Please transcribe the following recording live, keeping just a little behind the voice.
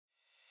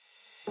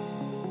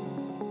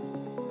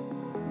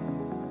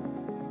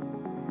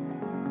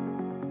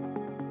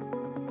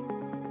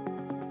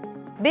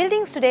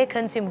Buildings today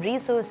consume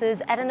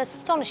resources at an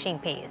astonishing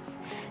pace.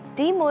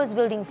 DIMO's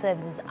building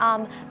services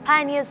arm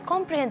pioneers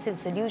comprehensive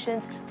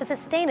solutions for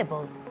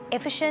sustainable,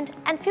 efficient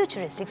and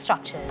futuristic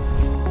structures.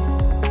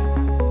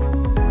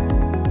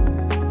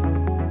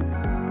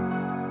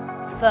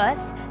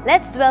 First,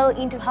 let's dwell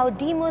into how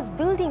DIMO's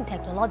building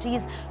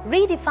technologies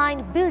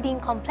redefine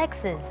building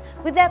complexes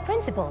with their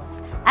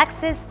principles,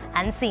 Axis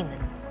and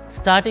Siemens.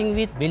 Starting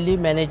with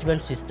building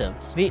management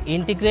systems, we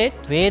integrate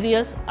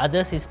various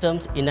other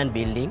systems in a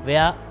building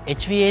where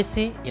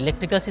HVAC,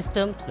 electrical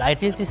systems,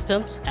 lighting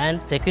systems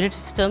and security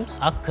systems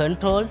are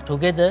controlled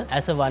together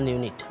as a one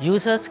unit.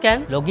 Users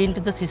can log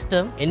into the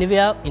system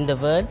anywhere in the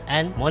world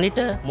and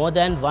monitor more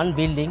than one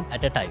building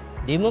at a time.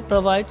 DIMO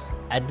provides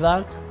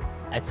advanced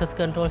access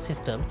control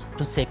systems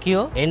to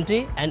secure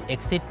entry and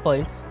exit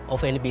points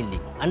of any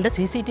building. Under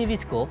CCTV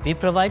scope, we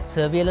provide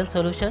surveillance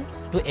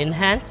solutions to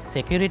enhance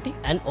security,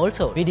 and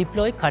also we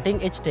deploy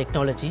cutting-edge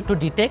technology to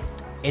detect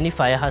any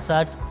fire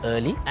hazards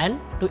early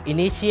and to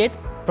initiate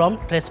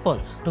prompt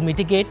response to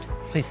mitigate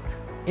risks.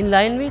 In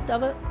line with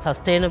our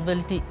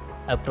sustainability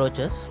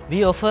approaches,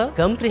 we offer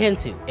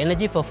comprehensive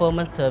energy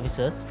performance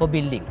services for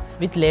buildings.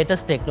 With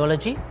latest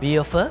technology, we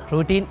offer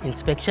routine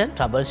inspection,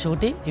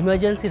 troubleshooting,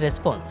 emergency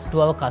response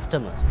to our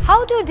customers.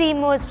 How do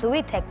DIMO's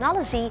fluid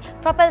technology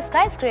propel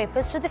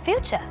skyscrapers to the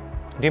future?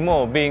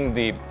 DIMO being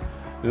the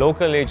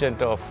local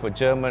agent of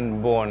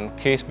German-born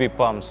KSB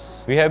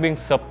pumps, we have been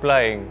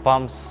supplying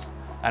pumps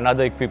and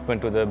other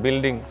equipment to the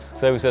building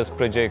services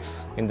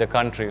projects in the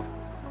country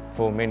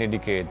for many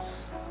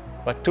decades.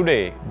 But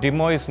today,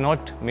 DIMO is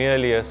not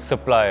merely a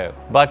supplier,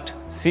 but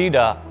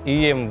CEDA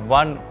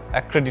EM1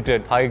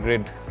 accredited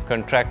high-grade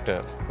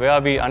contractor,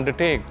 where we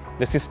undertake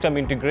the system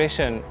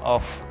integration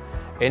of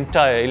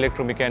entire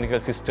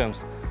electromechanical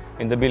systems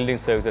in the building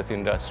services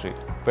industry,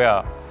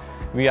 where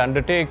we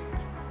undertake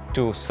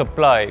to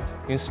supply,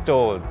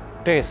 install,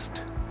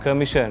 test,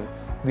 commission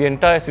the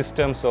entire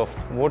systems of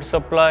water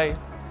supply,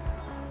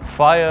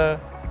 fire,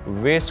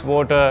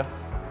 wastewater,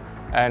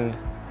 and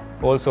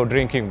also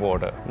drinking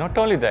water. Not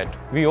only that,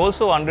 we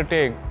also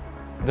undertake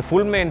the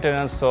full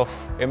maintenance of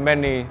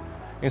many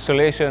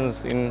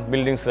installations in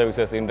building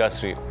services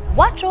industry.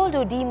 What role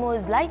do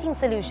DIMO's lighting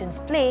solutions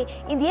play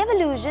in the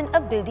evolution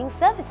of building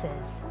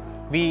services?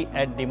 We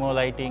at DIMO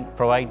Lighting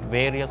provide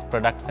various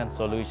products and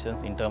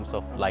solutions in terms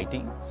of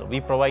lighting. So we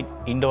provide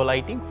indoor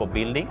lighting for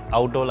buildings,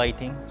 outdoor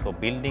lighting for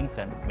buildings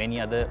and many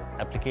other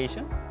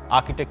applications,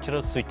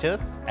 architectural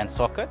switches and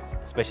sockets,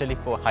 especially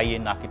for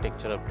high-end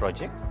architectural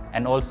projects,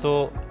 and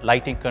also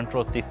lighting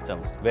control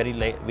systems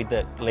with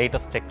the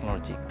latest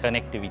technology,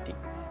 connectivity.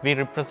 We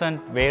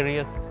represent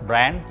various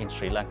brands in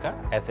Sri Lanka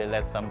as well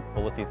as some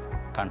overseas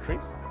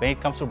countries. When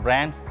it comes to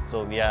brands,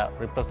 so we are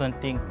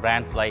representing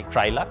brands like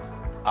Trilux,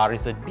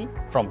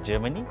 RZB from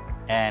Germany,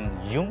 and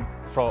Jung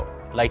for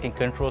lighting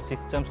control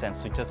systems and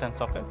switches and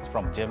sockets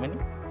from Germany,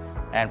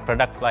 and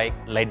products like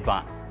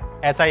LEDvance.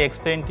 As I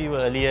explained to you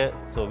earlier,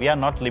 so we are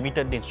not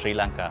limited in Sri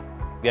Lanka.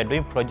 We are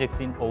doing projects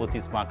in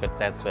overseas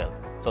markets as well.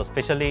 So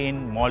especially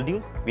in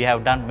Maldives, we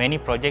have done many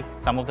projects.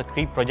 Some of the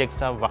key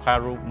projects are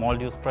Wakaru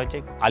Maldives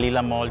projects,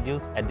 Alila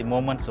Maldives at the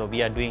moment. So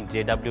we are doing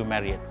JW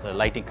Marriott's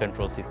lighting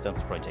control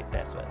systems project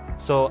as well.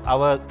 So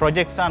our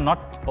projects are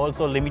not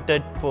also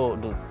limited for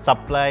the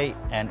supply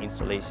and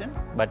installation,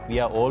 but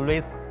we are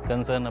always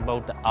concerned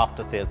about the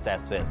after sales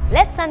as well.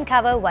 Let's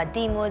uncover what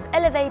DIMO's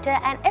elevator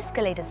and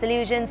escalator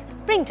solutions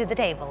bring to the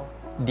table.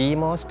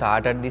 DIMO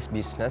started this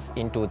business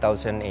in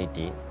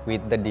 2018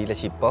 with the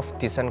dealership of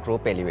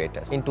ThyssenKrupp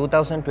Elevators. In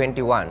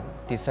 2021,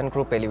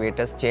 ThyssenKrupp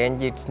Elevators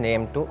changed its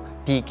name to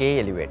TK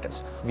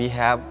Elevators. We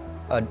have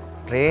a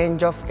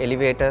range of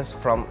elevators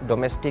from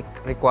domestic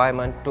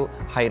requirement to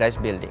high-rise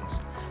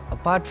buildings.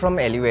 Apart from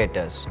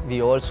elevators,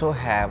 we also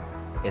have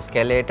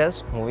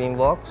escalators, moving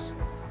walks,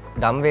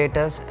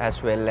 dumbwaiters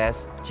as well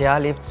as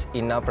chairlifts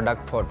in our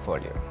product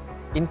portfolio.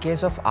 In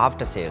case of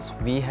after sales,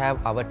 we have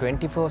our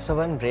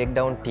 24/7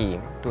 breakdown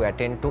team to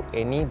attend to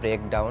any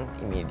breakdown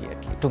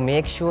immediately. To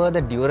make sure the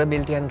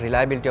durability and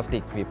reliability of the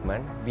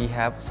equipment, we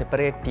have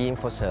separate team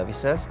for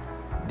services.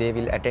 They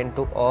will attend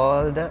to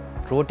all the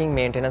routine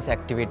maintenance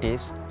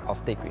activities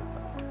of the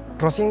equipment.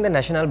 Crossing the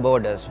national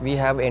borders, we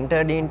have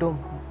entered into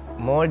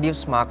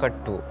Maldives market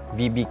too.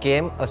 We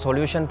became a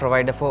solution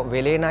provider for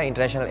Velena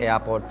International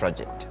Airport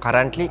project.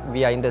 Currently,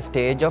 we are in the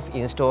stage of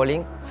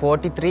installing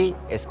 43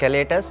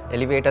 escalators,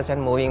 elevators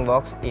and moving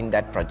walks in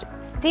that project.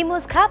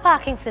 DIMO's car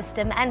parking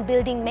system and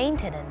building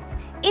maintenance,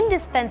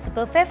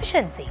 indispensable for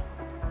efficiency.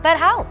 But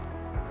how?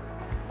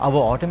 Our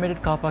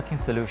automated car parking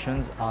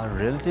solutions are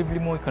relatively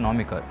more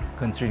economical,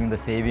 considering the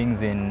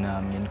savings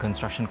in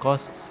construction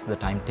costs, the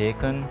time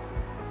taken,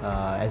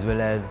 as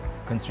well as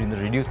considering the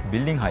reduced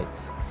building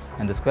heights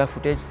and the square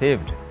footage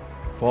saved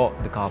for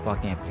the car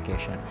parking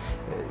application,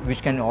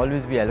 which can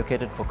always be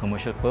allocated for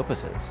commercial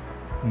purposes.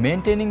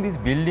 Maintaining these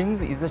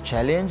buildings is a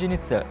challenge in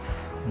itself.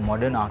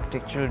 Modern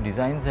architectural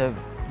designs have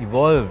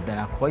evolved and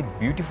are quite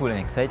beautiful and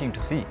exciting to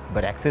see,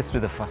 but access to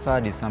the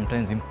facade is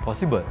sometimes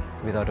impossible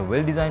without a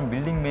well-designed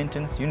building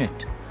maintenance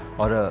unit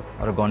or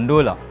a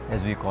gondola,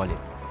 as we call it.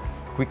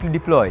 quickly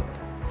deployed,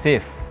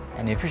 safe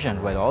and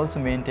efficient while also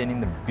maintaining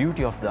the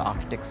beauty of the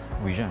architect's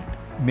vision.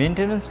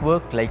 Maintenance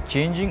work like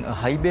changing a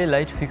high bay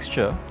light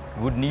fixture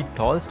would need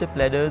tall step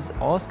ladders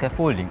or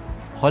scaffolding.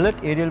 Hollett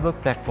aerial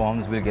work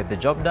platforms will get the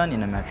job done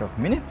in a matter of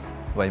minutes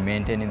while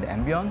maintaining the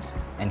ambience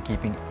and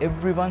keeping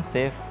everyone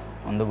safe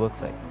on the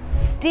worksite.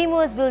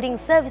 DIMO's building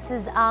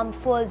services arm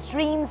fuels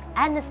dreams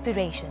and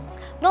aspirations,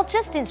 not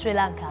just in Sri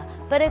Lanka,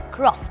 but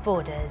across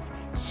borders,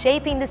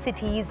 shaping the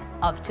cities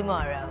of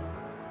tomorrow.